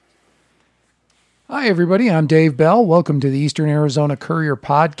Hi, everybody. I'm Dave Bell. Welcome to the Eastern Arizona Courier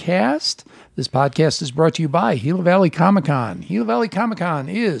podcast. This podcast is brought to you by Gila Valley Comic-Con. Gila Valley Comic-Con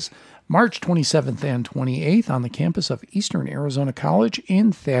is March 27th and 28th on the campus of Eastern Arizona College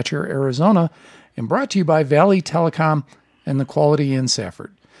in Thatcher, Arizona, and brought to you by Valley Telecom and the Quality Inn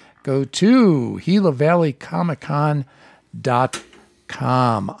Safford. Go to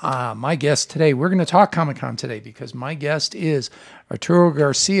GilaValleyComicCon.com. My guest today, we're going to talk Comic-Con today because my guest is Arturo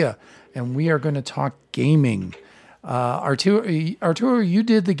Garcia, and we are going to talk gaming. Arturo, you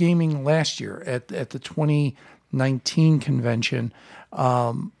did the gaming last year at the 2019 convention.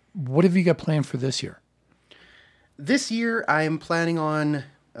 What have you got planned for this year? This year, I am planning on...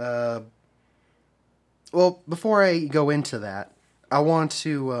 well, before I go into that, I want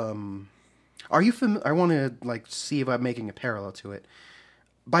to... I want to see if I'm making a parallel to it.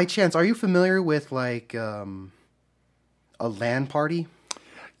 By chance, are you familiar with a LAN party?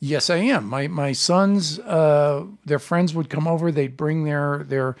 Yes, I am. My sons, their friends would come over. They'd bring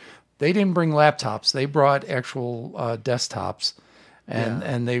they didn't bring laptops. They brought actual desktops,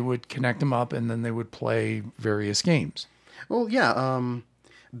 and they would connect them up, and then they would play various games. Well, yeah.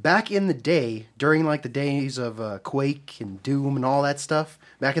 Back in the day, during the days of Quake and Doom and all that stuff,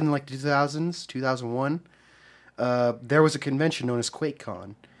 back in the 2000s, 2001, there was a convention known as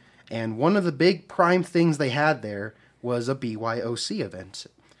QuakeCon, and one of the big prime things they had there was a BYOC event.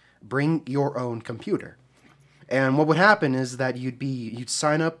 Bring your own computer. And what would happen is that you'd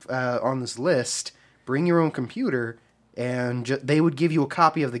sign up on this list, bring your own computer, and they would give you a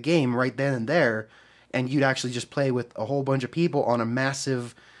copy of the game right then and there, and you'd actually just play with a whole bunch of people on a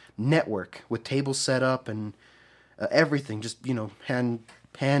massive network with tables set up and everything, just hand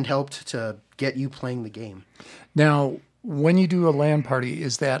helped to get you playing the game. Now, when you do a LAN party,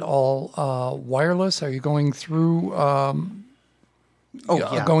 is that all wireless? Are you going through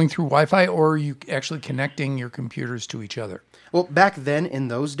going through Wi-Fi, or are you actually connecting your computers to each other? Well, back then, in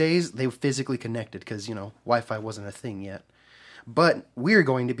those days, they were physically connected because, Wi-Fi wasn't a thing yet. But we're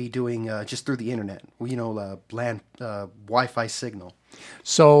going to be doing just through the internet, LAN, Wi-Fi signal.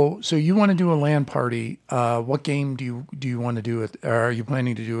 So you want to do a LAN party. What game do you want to do or are you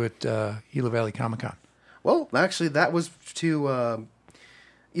planning to do at Gila Valley Comic-Con? Well, actually, that was to...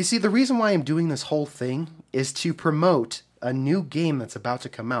 you see, the reason why I'm doing this whole thing is to promote a new game that's about to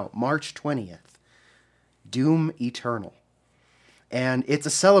come out, March 20th, Doom Eternal. And it's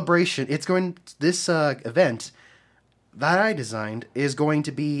a celebration. This event that I designed is going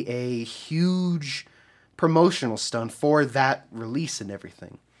to be a huge promotional stunt for that release and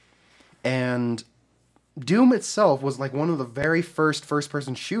everything. And Doom itself was one of the very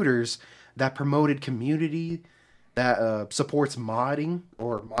first-person shooters that promoted community, that supports modding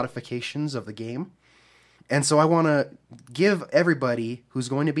or modifications of the game. And so I want to give everybody who's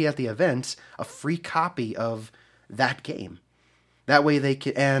going to be at the event a free copy of that game. That way they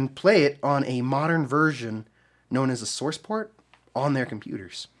can play it on a modern version known as a source port on their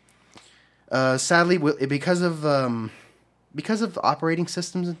computers. Sadly, because of operating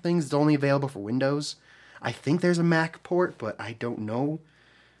systems and things, it's only available for Windows. I think there's a Mac port, but I don't know.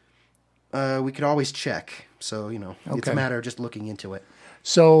 We could always check. So, It's a matter of just looking into it.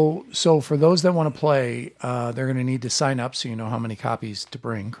 So for those that want to play, they're going to need to sign up so you know how many copies to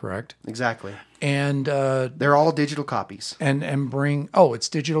bring, correct? Exactly. And they're all digital copies. And bring it's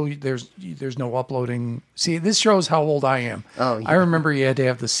digital. There's no uploading. See, this shows how old I am. Oh, yeah. I remember you had to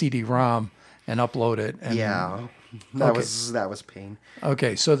have the CD-ROM and upload it. And, yeah, that was pain.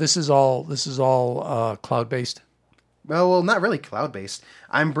 Okay, so this is all cloud-based. Well, not really cloud-based.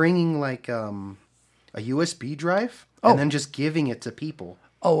 I'm bringing a USB drive and then just giving it to people.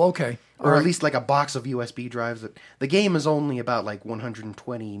 Oh, okay. Or at least a box of USB drives. The game is only about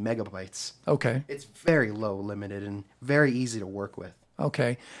 120 megabytes. Okay. It's very low limited and very easy to work with.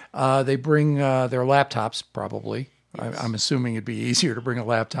 Okay. They bring their laptops probably. Yes. I'm assuming it'd be easier to bring a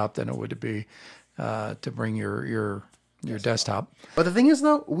laptop than it would be to bring your desktop. But the thing is,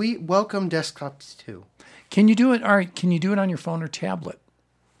 though, we welcome desktops too. Can you do it? All right. Can you do it on your phone or tablet?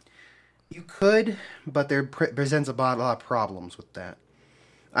 You could, but there presents a lot of problems with that.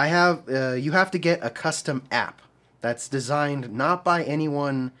 You have to get a custom app that's designed not by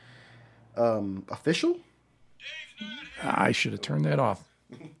anyone official. I should have turned that off.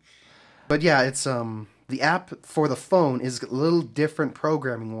 But yeah, it's the app for the phone is a little different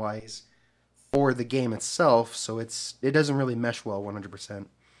programming wise for the game itself, so it doesn't really mesh well 100%.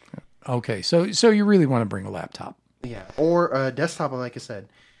 Okay, so you really want to bring a laptop? Yeah, or a desktop, like I said.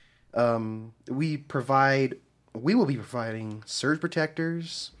 We will be providing surge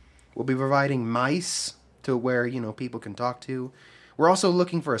protectors. We'll be providing mice to where people can talk to. We're also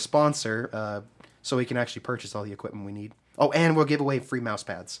looking for a sponsor. so we can actually purchase all the equipment we need. Oh, and we'll give away free mouse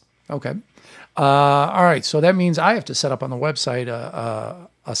pads. Okay. All right. So that means I have to set up on the website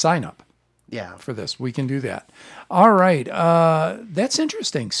a sign up Yeah. for this. We can do that. All right. That's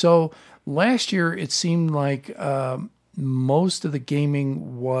interesting. So last year it seemed like most of the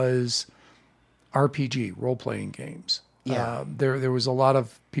gaming was RPG, role-playing games. Yeah. There was a lot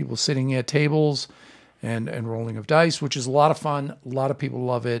of people sitting at tables and rolling of dice, which is a lot of fun. A lot of people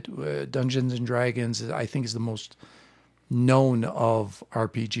love it. Dungeons and Dragons, I think, is the most known of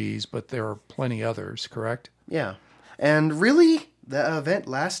RPGs, but there are plenty others, correct? Yeah. And really, the event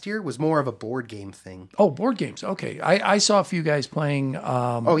last year was more of a board game thing. Oh, board games. Okay. I saw a few guys playing.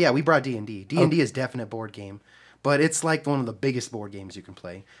 Oh, yeah, we brought D&D. D&D is definite board game, but it's like one of the biggest board games you can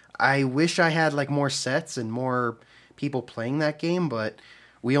play. I wish I had like more sets and more people playing that game, but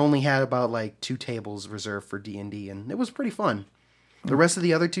we only had about like 2 tables reserved for D&D, and it was pretty fun. The rest of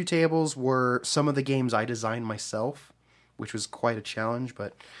the other 2 tables were some of the games I designed myself, which was quite a challenge,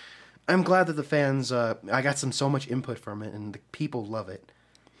 but I'm glad that the fans, I got so much input from it, and the people love it.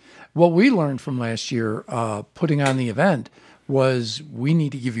 What we learned from last year putting on the event was we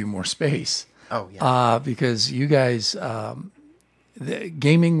need to give you more space. Oh, yeah. Because you guys, the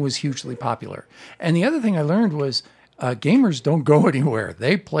gaming was hugely popular. And the other thing I learned was gamers don't go anywhere.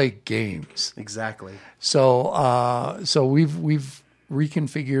 They play games. Exactly. So we've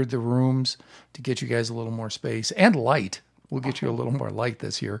reconfigured the rooms to get you guys a little more space and light. We'll get you a little more light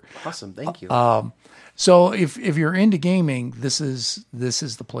this year. Awesome. Thank you. So if you're into gaming, this is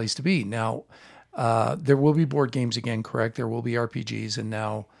the place to be. Now, there will be board games again, correct? There will be RPGs, and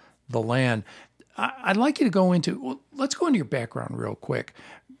now the LAN. I'd like you to go into. Well, let's go into your background real quick,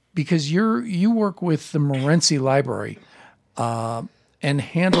 because you work with the Morenci Library and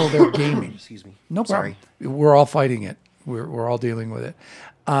handle their gaming. Excuse me. No problem. Sorry. We're all fighting it. We're all dealing with it.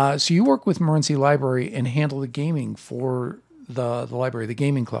 So you work with Morenci Library and handle the gaming for the library, the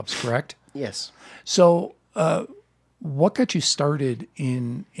gaming clubs, correct? Yes. So what got you started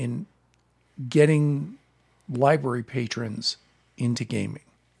in getting library patrons into gaming?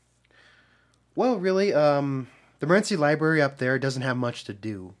 Well, really, the Morenci Library up there doesn't have much to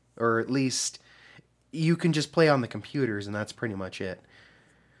do, or at least you can just play on the computers, and that's pretty much it.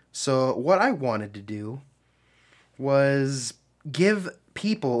 So what I wanted to do was give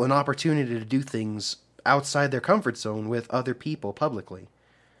people an opportunity to do things outside their comfort zone with other people publicly.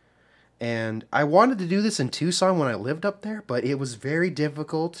 And I wanted to do this in Tucson when I lived up there, but it was very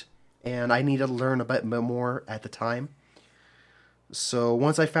difficult, and I needed to learn a bit more at the time. So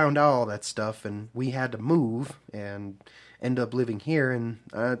once I found out all that stuff, and we had to move and end up living here, and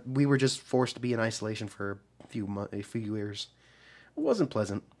we were just forced to be in isolation for a few years. It wasn't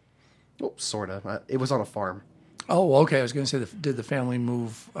pleasant. Well, sort of. It was on a farm. Oh, okay. I was going to say, did the family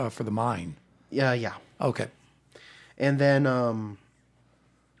move for the mine? Yeah. Okay. And then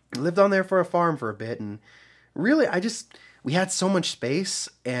lived on there for a farm for a bit, and really, we had so much space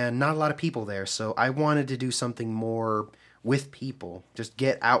and not a lot of people there, so I wanted to do something more with people. Just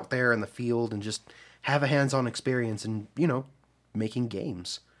get out there in the field and just have a hands-on experience and, making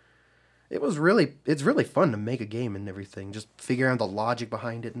games. It's really fun to make a game and everything, just figure out the logic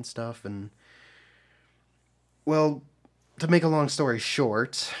behind it and stuff. And, well, to make a long story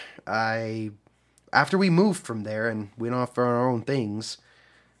short, after we moved from there and went off for our own things,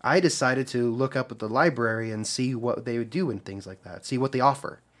 I decided to look up at the library and see what they would do and things like that, see what they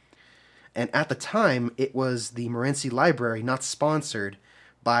offer. And at the time, it was the Morenci Library, not sponsored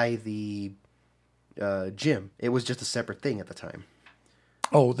by the gym. It was just a separate thing at the time.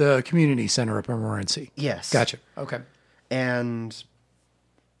 Oh, the community center up in Morenci. Yes. Gotcha. Okay. And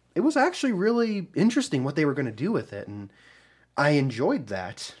it was actually really interesting what they were going to do with it, and I enjoyed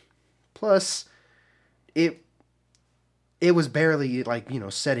that. Plus, it was barely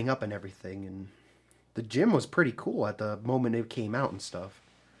setting up and everything, and the gym was pretty cool at the moment it came out and stuff.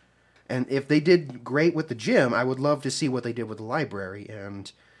 And if they did great with the gym, I would love to see what they did with the library. And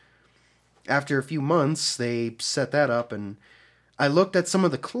after a few months, they set that up, and I looked at some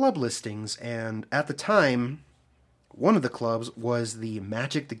of the club listings, and at the time, one of the clubs was the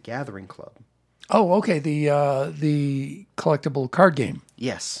Magic the Gathering Club. Oh, okay. The collectible card game.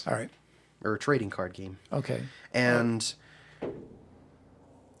 Yes. All right. Or a trading card game. Okay. And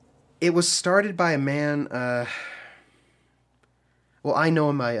it was started by a man... well, I know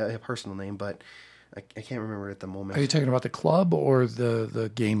him by a personal name, but I can't remember it at the moment. Are you talking about the club or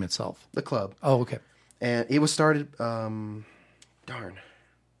the game itself? The club. Oh, okay. And it was started... darn.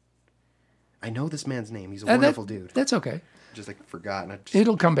 I know this man's name. He's a wonderful dude. That's okay. Just forgotten.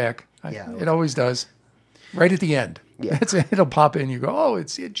 It'll come back. Yeah. It always does. Right at the end. Yeah. It'll pop in. You go, oh,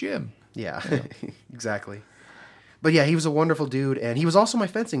 it's Jim. Yeah, exactly. But yeah, he was a wonderful dude, and he was also my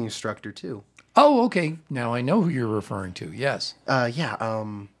fencing instructor too. Oh, okay. Now I know who you're referring to. Yes. Yeah.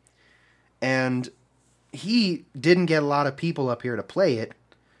 And he didn't get a lot of people up here to play it,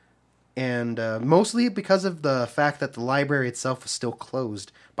 and mostly because of the fact that the library itself was still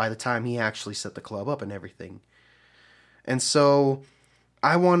closed by the time he actually set the club up and everything. And so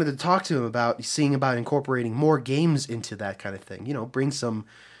I wanted to talk to him about seeing about incorporating more games into that kind of thing. You know, bring some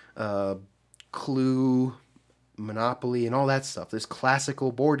Clue, Monopoly, and all that stuff. There's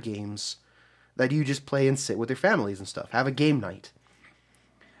classical board games that you just play and sit with your families and stuff. Have a game night.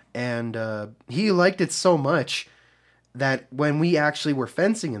 And he liked it so much that when we actually were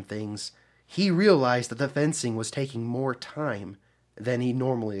fencing and things, he realized that the fencing was taking more time than he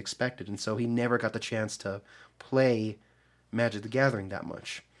normally expected. And so he never got the chance to play Magic the Gathering that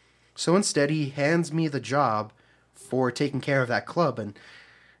much. So instead, he hands me the job for taking care of that club. And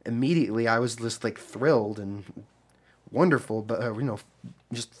immediately I was just like thrilled and wonderful, but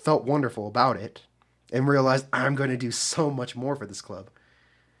just felt wonderful about it and realized I'm going to do so much more for this club.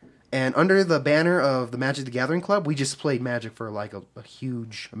 And under the banner of the Magic the Gathering Club, we just played Magic for like a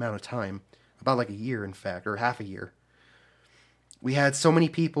huge amount of time. About like a year, in fact, or half a year. We had so many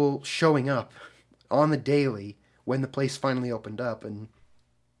people showing up on the daily when the place finally opened up, and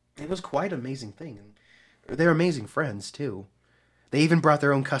it was quite an amazing thing. And they're amazing friends, too. They even brought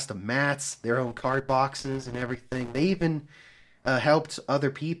their own custom mats, their own card boxes, and everything. They even helped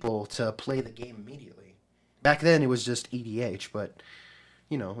other people to play the game immediately. Back then, it was just EDH, but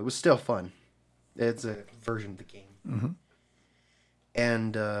it was still fun. It's a version of the game. Mm-hmm.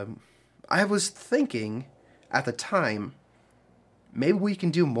 And I was thinking at the time, maybe we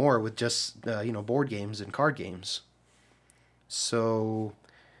can do more with just, board games and card games. So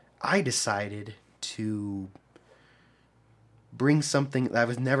I decided to bring something that I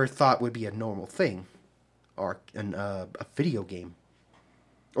was never thought would be a normal thing, or a video game.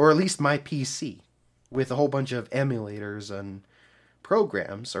 Or at least my PC, with a whole bunch of emulators and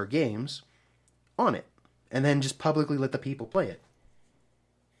programs or games on it, and then just publicly let the people play it.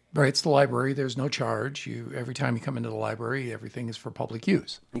 Right, it's the library. There's no charge. Every time you come into the library, everything is for public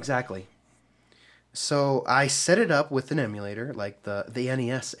use. Exactly. So I set it up with an emulator, like the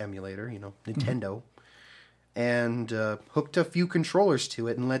NES emulator, Nintendo, and hooked a few controllers to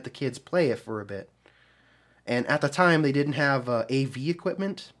it and let the kids play it for a bit. And at the time, they didn't have AV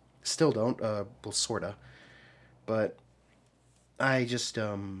equipment. Still don't. Well, sorta. But I just,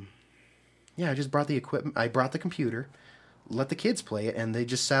 I just brought the equipment. I brought the computer, let the kids play it, and they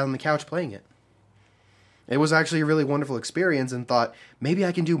just sat on the couch playing it. It was actually a really wonderful experience, and thought, maybe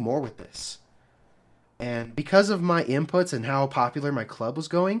I can do more with this. And because of my inputs and how popular my club was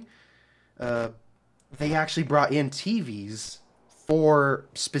going, they actually brought in TVs for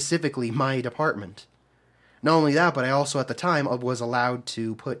specifically my department. Not only that, but I also at the time was allowed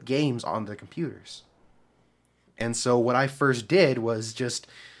to put games on the computers. And so what I first did was just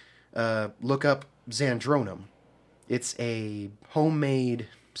look up Xandronum. It's a homemade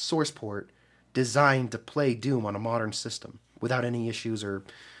source port designed to play Doom on a modern system without any issues or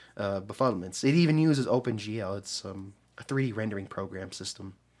befuddlements. It even uses OpenGL. It's a 3D rendering program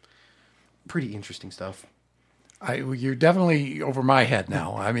system. Pretty interesting stuff. You're definitely over my head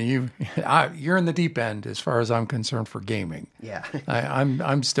now. I mean, you're in the deep end as far as I'm concerned for gaming. Yeah.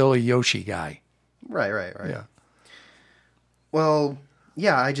 I'm still a Yoshi guy. Right. Yeah. Well,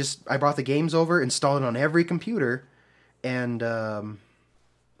 yeah, I brought the games over, installed it on every computer, and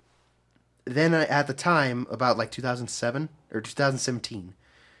then at the time, about like 2007 or 2017,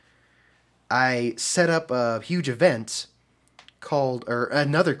 I set up a huge event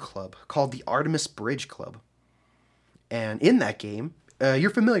another club called the Artemis Bridge Club. And in that game, you're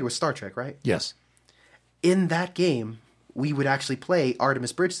familiar with Star Trek, right? Yes. In that game, we would actually play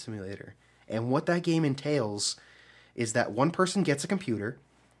Artemis Bridge Simulator. And what that game entails is that one person gets a computer,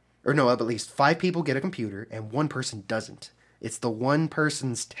 or no, at least 5 people get a computer, and one person doesn't. It's the one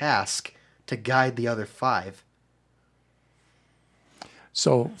person's task to guide the other 5.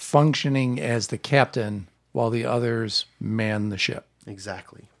 So functioning as the captain while the others man the ship.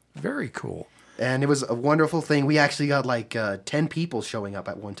 Exactly. Very cool. And it was a wonderful thing. We actually got like 10 people showing up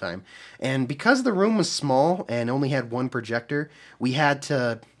at one time. And because the room was small and only had one projector, we had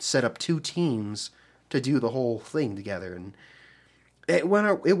to set up 2 teams to do the whole thing together. And it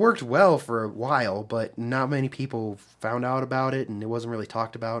worked well for a while, but not many people found out about it, and it wasn't really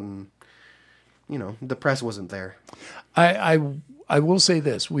talked about, and the press wasn't there. I will say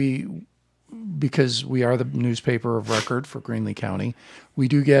this, because we are the newspaper of record for Greenlee County, we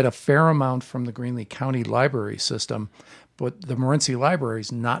do get a fair amount from the Greenlee County library system, but the Morenci Library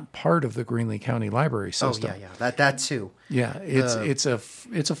is not part of the Greenlee County Library system. Oh yeah. That too. Yeah, it's a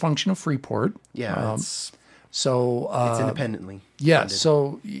function of Freeport. Yeah. So it's independently. Yeah, funded.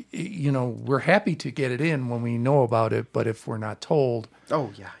 so we're happy to get it in when we know about it, but if we're not told,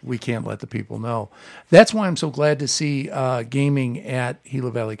 we can't let the people know. That's why I'm so glad to see gaming at Gila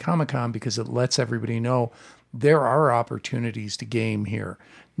Valley Comic-Con, because it lets everybody know there are opportunities to game here,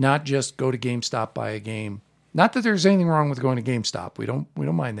 not just go to GameStop, buy a game. Not that there's anything wrong with going to GameStop. We don't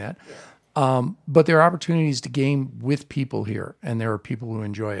mind that. But there are opportunities to game with people here, and there are people who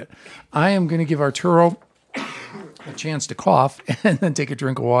enjoy it. I am going to give Arturo a chance to cough and then take a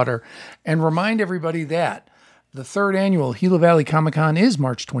drink of water and remind everybody that the third annual Gila Valley Comic-Con is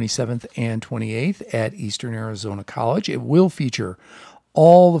March 27th and 28th at Eastern Arizona College. It will feature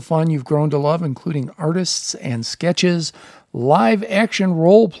all the fun you've grown to love, including artists and sketches, live action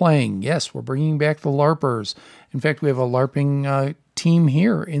role playing. Yes, we're bringing back the LARPers. In fact, we have a LARPing team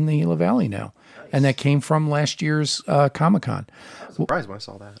here in the Gila Valley now. And that came from last year's Comic-Con. I was surprised when I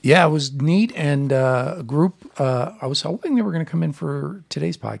saw that. Yeah, it was neat. And a group, I was hoping they were going to come in for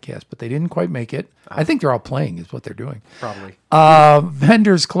today's podcast, but they didn't quite make it. I think they're all playing is what they're doing. Probably.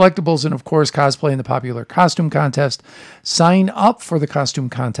 Vendors, collectibles, and of course, cosplay in the popular costume contest. Sign up for the costume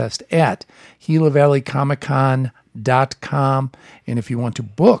contest at GilaValleyComicCon.com. And if you want to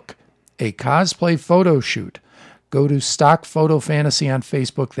book a cosplay photo shoot, go to Stock Photo Fantasy on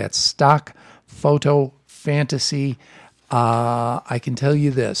Facebook. That's Stock Photo Fantasy. I can tell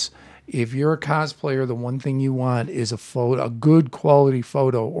you this. If you're a cosplayer, the one thing you want is a good quality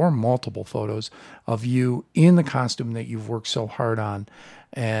photo or multiple photos of you in the costume that you've worked so hard on.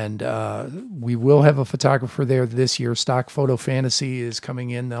 And we will have a photographer there this year. Stock Photo Fantasy is coming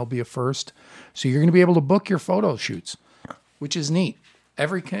in. That'll be a first. So you're going to be able to book your photo shoots, which is neat.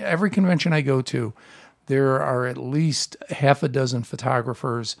 Every convention I go to, there are at least half a dozen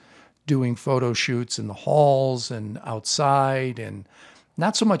photographers doing photo shoots in the halls and outside, and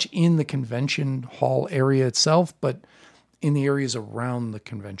not so much in the convention hall area itself, but in the areas around the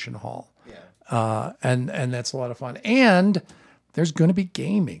convention hall. Yeah. And that's a lot of fun. And there's going to be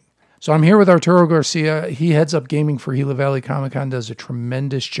gaming. So I'm here with Arturo Garcia. He heads up gaming for Gila Valley Comic-Con, does a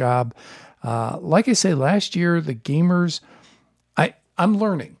tremendous job. Like I say, last year, the gamers, I'm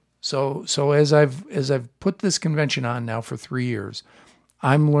learning. So as I've put this convention on now for 3 years,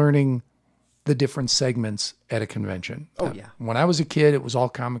 I'm learning the different segments at a convention. Oh, yeah. When I was a kid, it was all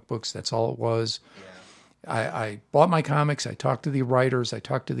comic books. That's all it was. Yeah. I bought my comics. I talked to the writers. I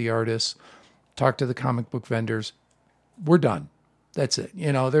talked to the artists, talked to the comic book vendors. We're done. That's it.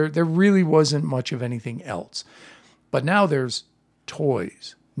 There really wasn't much of anything else. But now there's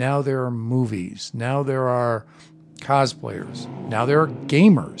toys. Now there are movies. Now there are cosplayers. Now there are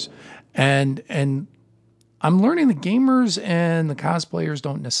gamers. And I'm learning the gamers and the cosplayers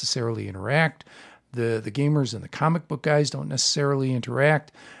don't necessarily interact. The gamers and the comic book guys don't necessarily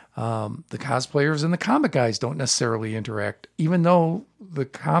interact. The cosplayers and the comic guys don't necessarily interact, even though the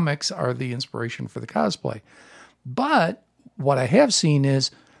comics are the inspiration for the cosplay. But what I have seen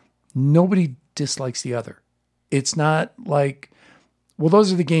is nobody dislikes the other. It's not like, well,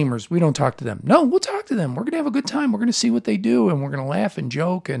 those are the gamers. We don't talk to them. No, we'll talk to them. We're going to have a good time. We're going to see what they do, and we're going to laugh and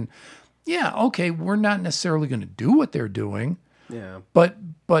joke. And yeah, okay, we're not necessarily going to do what they're doing. Yeah. But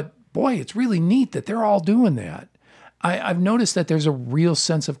boy, it's really neat that they're all doing that. I've noticed that there's a real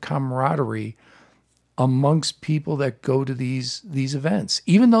sense of camaraderie amongst people that go to these events,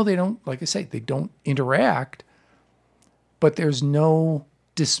 even though they don't, like I say, they don't interact, but there's no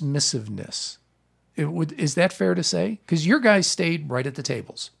dismissiveness. Is that fair to say? Because your guys stayed right at the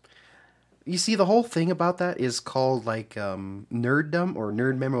tables. You see, the whole thing about that is called like nerddom or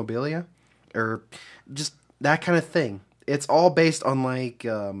nerd memorabilia, or just that kind of thing. It's all based on like,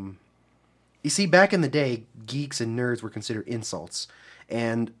 you see, back in the day, geeks and nerds were considered insults,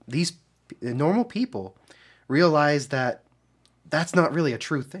 and these normal people realized that that's not really a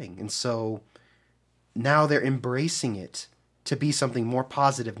true thing, and so now they're embracing it to be something more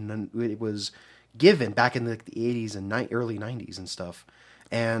positive than it was given back in the 80s and early 90s and stuff.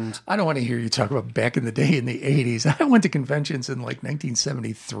 And I don't want to hear you talk about back in the day in the 80s. I went to conventions in like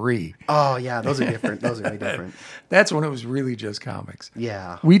 1973. Oh, yeah, those are different. Those are very different. That's when it was really just comics.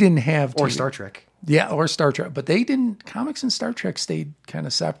 Yeah. We didn't have... Or Star Trek. Yeah, or Star Trek. But they didn't... Comics and Star Trek stayed kind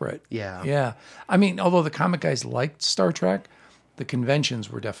of separate. Yeah. Yeah. I mean, although the comic guys liked Star Trek, the conventions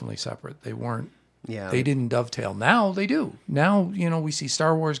were definitely separate. They weren't... Yeah. They didn't dovetail. Now they do. Now, we see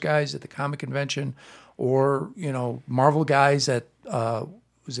Star Wars guys at the comic convention, or, Marvel guys at...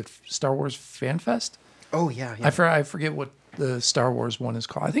 was it Star Wars Fan Fest? Oh, yeah. I forget what the Star Wars one is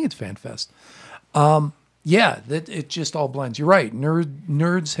called. I think it's Fan Fest. Yeah, that it just all blends. You're right.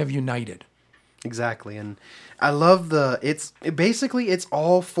 Nerds have united. Exactly, and I love basically it's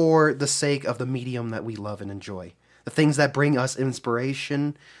all for the sake of the medium that we love and enjoy. The things that bring us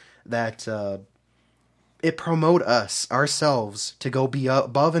inspiration, that it promote us ourselves to go be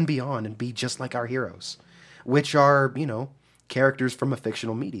above and beyond and be just like our heroes, which are, characters from a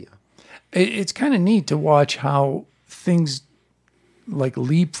fictional media. It's kind of neat to watch how things like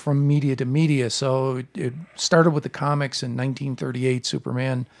leap from media to media. So it started with the comics in 1938.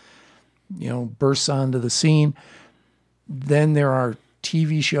 Superman, bursts onto the scene. Then there are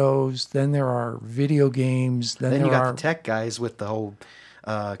TV shows. Then there are video games. Then you got the tech guys with the whole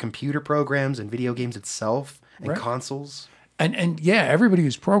computer programs and video games itself and consoles. And yeah, everybody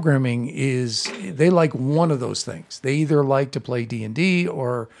who's programming they like one of those things. They either like to play D&D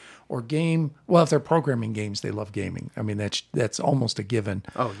or game. Well, if they're programming games, they love gaming. I mean, that's almost a given.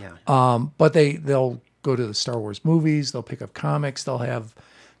 Oh yeah. But they'll go to the Star Wars movies. They'll pick up comics. They'll have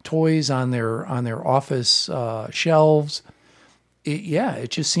toys on their office shelves.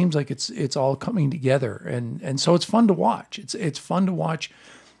 It just seems like it's all coming together, and so it's fun to watch. It's fun to watch.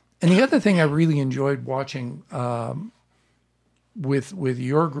 And the other thing I really enjoyed watching with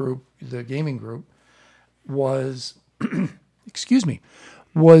your group, the gaming group, was excuse me,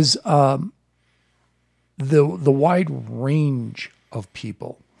 was the wide range of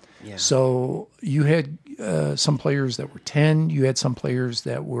people. Yeah. So you had some players that were 10. You had some players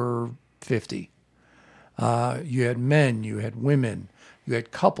that were 50. You had men. You had women. You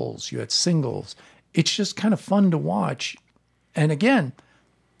had couples. You had singles. It's just kind of fun to watch. And again,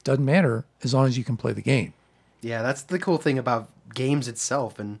 doesn't matter as long as you can play the game. Yeah, that's the cool thing about games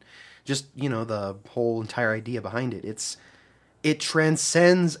itself, and just the whole entire idea behind it. It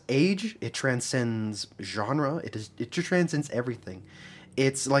transcends age. It transcends genre. It transcends everything.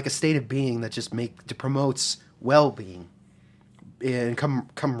 It's like a state of being that just promotes well-being and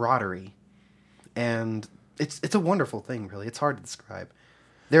camaraderie, and it's a wonderful thing. Really, it's hard to describe.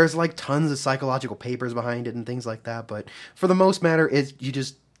 There's like tons of psychological papers behind it and things like that, but for the most matter, it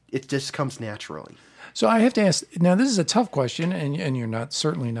just comes naturally. So I have to ask. Now, this is a tough question, and you're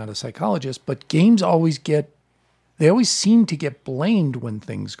certainly not a psychologist, but games always seem to get blamed when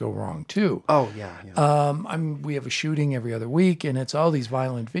things go wrong too. Oh yeah. We have a shooting every other week, and it's all these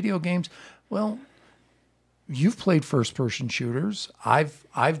violent video games. Well, you've played first-person shooters. I've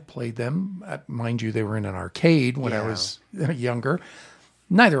played them. Mind you, they were in an arcade when I was younger.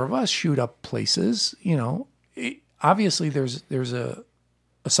 Neither of us shoot up places. Obviously, there's a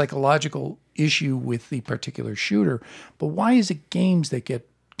psychological issue with the particular shooter. But why is it games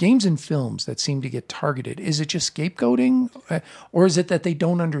and films that seem to get targeted? Is it just scapegoating? Or is it that they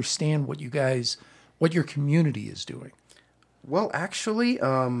don't understand what your community is doing? Well, actually,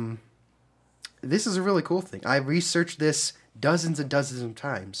 this is a really cool thing. I researched this dozens and dozens of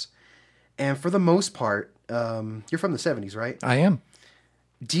times. And for the most part, you're from the 70s, right? I am.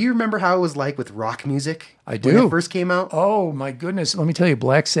 Do you remember how it was like with rock music? I do. When it first came out? Oh, my goodness. Let me tell you,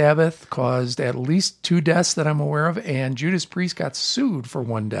 Black Sabbath caused at least 2 deaths that I'm aware of, and Judas Priest got sued for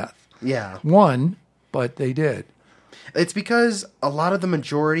 1 death. Yeah. 1, but they did. It's because a lot of the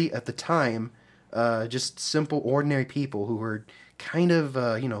majority at the time, just simple, ordinary people who were kind of,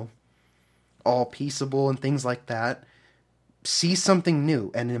 all peaceable and things like that, see something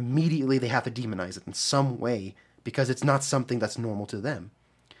new, and immediately they have to demonize it in some way because it's not something that's normal to them.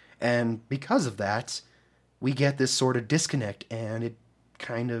 And because of that, we get this sort of disconnect, and it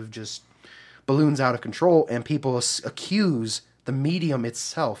kind of just balloons out of control, and people accuse the medium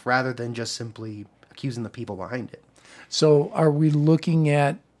itself rather than just simply accusing the people behind it. So are we looking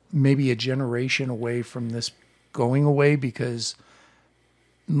at maybe a generation away from this going away? Because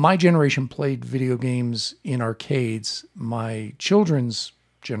my generation played video games in arcades. My children's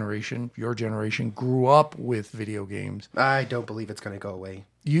generation, your generation, grew up with video games. I don't believe it's going to go away.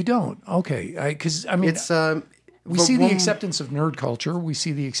 You don't? Okay. Because, I mean, it's we see the acceptance of nerd culture. We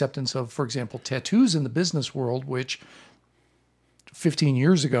see the acceptance of, for example, tattoos in the business world, which 15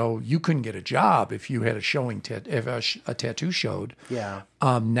 years ago, you couldn't get a job if you had a showing, if a tattoo showed. Yeah.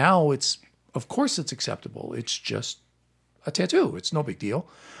 Now of course it's acceptable. It's just a tattoo. It's no big deal.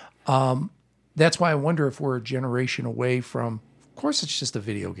 That's why I wonder if we're a generation away from, of course it's just a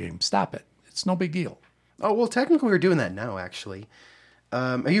video game. Stop it. It's no big deal. Oh, well, technically we're doing that now, actually.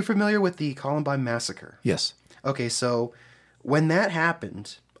 Are you familiar with the Columbine Massacre? Yes. Okay, so when that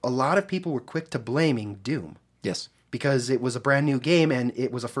happened, a lot of people were quick to blaming Doom. Yes. Because it was a brand new game and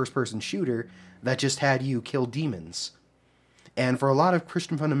it was a first-person shooter that just had you kill demons. And for a lot of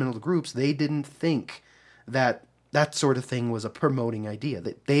Christian fundamental groups, they didn't think that that sort of thing was a promoting idea.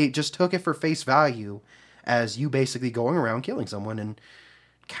 They just took it for face value as you basically going around killing someone, and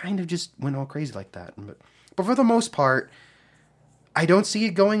kind of just went all crazy like that. But for the most part, I don't see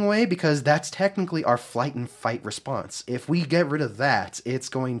it going away because that's technically our flight and fight response. If we get rid of that, it's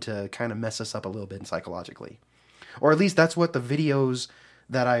going to kind of mess us up a little bit psychologically. Or at least that's what the videos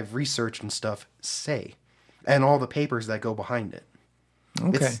that I've researched and stuff say. And all the papers that go behind it.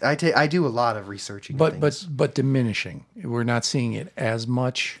 Okay. I do a lot of researching. But diminishing. We're not seeing it as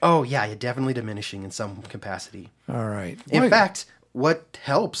much. Oh, yeah, definitely diminishing in some capacity. All right. In fact, what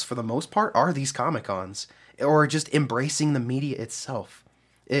helps for the most part are these Comic-Cons. Or just embracing the media itself.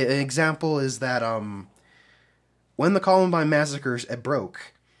 An example is that when the Columbine massacres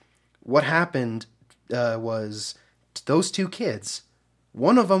broke, what happened was those two kids,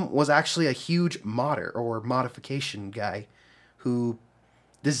 one of them was actually a huge modder or modification guy who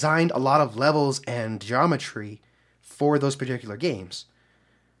designed a lot of levels and geometry for those particular games.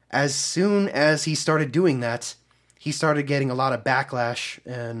 As soon as he started doing that, he started getting a lot of backlash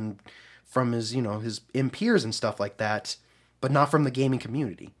and from his peers and stuff like that, but not from the gaming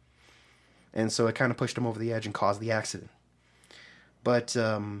community. And so it kind of pushed him over the edge and caused the accident. But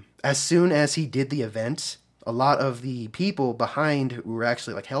as soon as he did the event, a lot of the people behind who were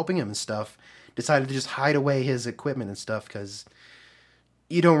actually like helping him and stuff decided to just hide away his equipment and stuff because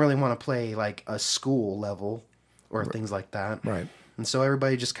you don't really want to play like a school level or things like that. Right. And so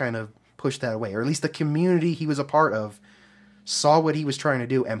everybody just kind of pushed that away, or at least the community he was a part of saw what he was trying to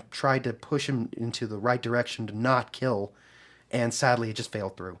do and tried to push him into the right direction to not kill, and sadly it just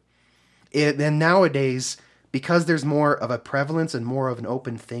failed through. And nowadays, because there's more of a prevalence and more of an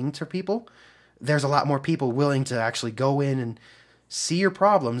open thing to people, there's a lot more people willing to actually go in and see your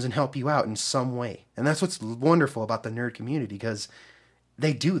problems and help you out in some way. And that's what's wonderful about the nerd community, because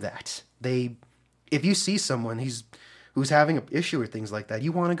they do that. If you see someone who's having an issue or things like that,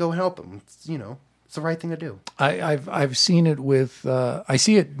 you want to go help them. It's the right thing to do. I've seen it with I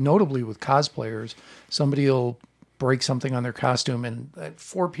see it notably with cosplayers. Somebody will break something on their costume, and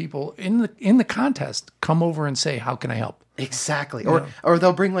 4 people in the contest come over and say, "How can I help?" Exactly. Or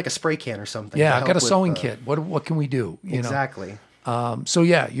they'll bring like a spray can or something. Yeah, I've got a sewing kit. What can we do? Exactly. So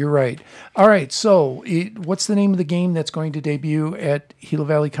yeah, you're right. All right. So what's the name of the game that's going to debut at Gila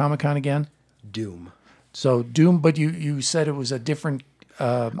Valley Comic-Con again? Doom. So Doom, but you said it was a different.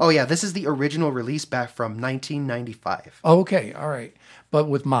 Oh yeah, this is the original release back from 1995. Oh, okay, all right, but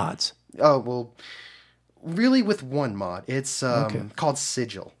with mods. Oh well, really with one mod. It's called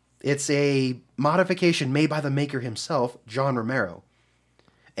Sigil. It's a modification made by the maker himself, John Romero,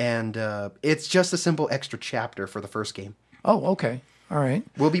 and it's just a simple extra chapter for the first game. Oh, okay, all right.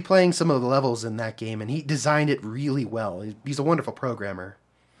 We'll be playing some of the levels in that game, and he designed it really well. He's a wonderful programmer.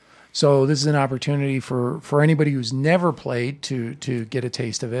 So this is an opportunity for anybody who's never played to get a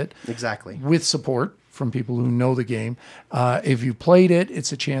taste of it. Exactly. With support from people who know the game. If you played it,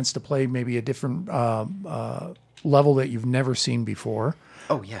 it's a chance to play maybe a different level that you've never seen before.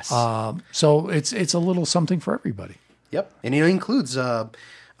 Oh, yes. So it's a little something for everybody. Yep. And it includes a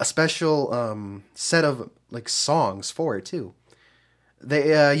special set of like songs for it, too.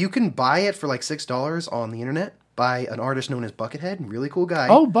 You can buy it for like $6 on the internet. By an artist known as Buckethead, really cool guy.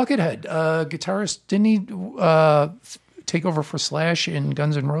 Oh, Buckethead, guitarist, didn't he take over for Slash in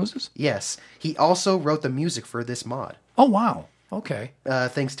Guns N' Roses? Yes, he also wrote the music for this mod. Oh, wow, okay.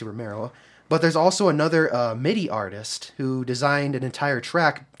 Thanks to Romero. But there's also another MIDI artist who designed an entire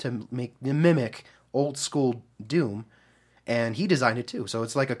track to mimic old school Doom, and he designed it too. So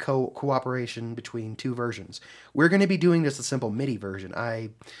it's like a cooperation between 2 versions. We're going to be doing just a simple MIDI version.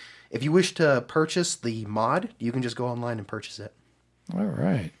 If you wish to purchase the mod, you can just go online and purchase it. All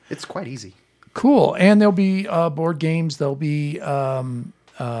right. It's quite easy. Cool. And there'll be board games. There'll be... I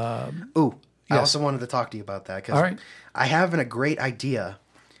also wanted to talk to you about that, because I have a great idea.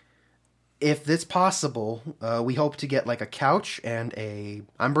 If it's possible, we hope to get like a couch and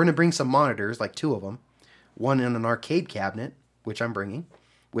I'm going to bring some monitors, like 2 of them. One in an arcade cabinet, which I'm bringing,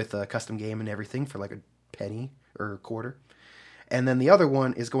 with a custom game and everything for like a penny or a quarter. And then the other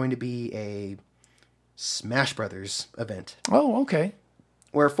one is going to be a Smash Brothers event. Oh, okay.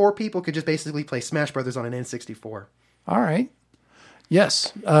 Where 4 people could just basically play Smash Brothers on an N64. All right.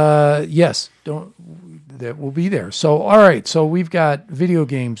 Yes. Yes. That will be there. So, all right. So we've got video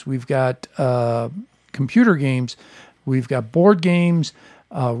games. We've got computer games. We've got board games,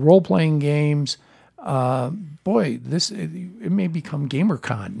 role-playing games. It may become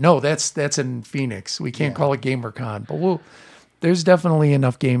GamerCon. No, that's in Phoenix. We can't call it GamerCon, but there's definitely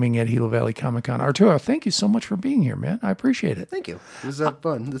enough gaming at Gila Valley Comic-Con. Arturo, thank you so much for being here, man. I appreciate it. Thank you. This is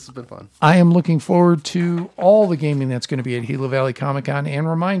fun. This has been fun. I am looking forward to all the gaming that's going to be at Gila Valley Comic-Con, and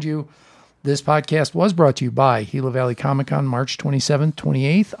remind you, This podcast was brought to you by Gila Valley Comic-Con, March 27th,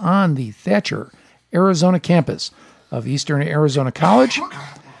 28th on the Thatcher, Arizona campus of Eastern Arizona College.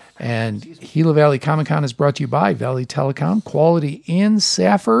 And Gila Valley Comic-Con is brought to you by Valley Telecom, quality in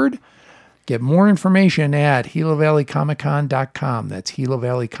Safford. Get more information at GilaValleyComicCon.com. That's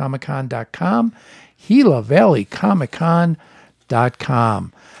GilaValleyComicCon.com.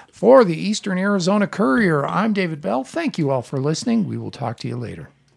 GilaValleyComicCon.com. For the Eastern Arizona Courier, I'm David Bell. Thank you all for listening. We will talk to you later.